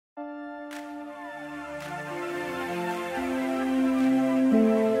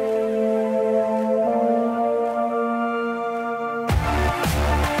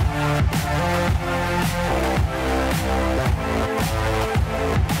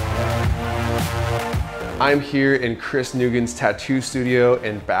I'm here in Chris Nugan's tattoo studio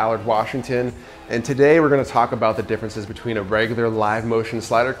in Ballard, Washington, and today we're going to talk about the differences between a regular live motion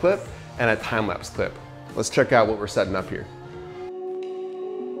slider clip and a time-lapse clip. Let's check out what we're setting up here.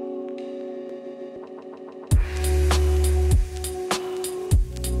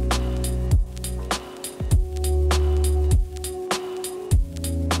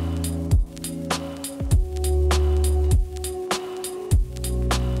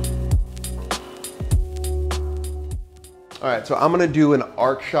 All right, so I'm gonna do an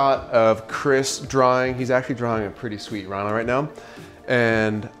arc shot of Chris drawing. He's actually drawing a pretty sweet Rhino right now.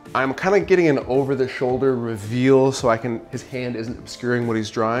 And I'm kind of getting an over the shoulder reveal so his hand isn't obscuring what he's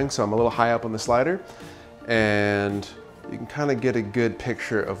drawing. So I'm a little high up on the slider. And you can kind of get a good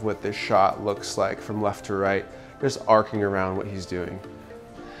picture of what this shot looks like from left to right, just arcing around what he's doing.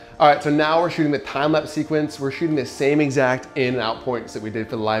 All right, so now we're shooting the time-lapse sequence. We're shooting the same exact in and out points that we did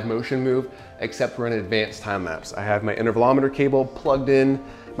for the live motion move, except we're in advanced time-lapse. I have my intervalometer cable plugged in.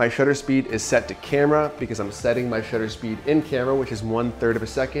 My shutter speed is set to camera because I'm setting my shutter speed in camera, which is 1/3 of a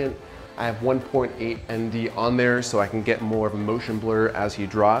second. I have 1.8 ND on there so I can get more of a motion blur as he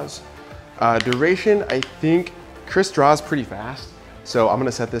draws. Duration, I think Chris draws pretty fast. So I'm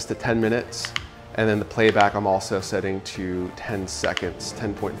gonna set this to 10 minutes. And then the playback I'm also setting to 10 seconds,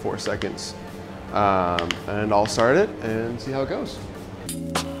 10.4 seconds. And I'll start it and see how it goes.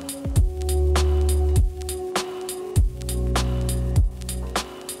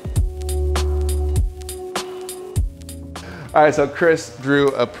 All right, so Chris drew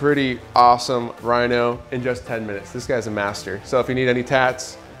a pretty awesome Rhino in just 10 minutes. This guy's a master. So if you need any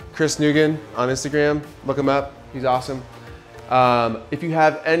tats, Chris Nugan on Instagram, look him up, he's awesome. If you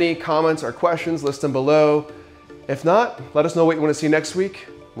have any comments or questions, list them below. If not, let us know what you want to see next week.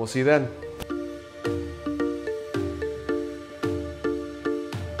 We'll see you then.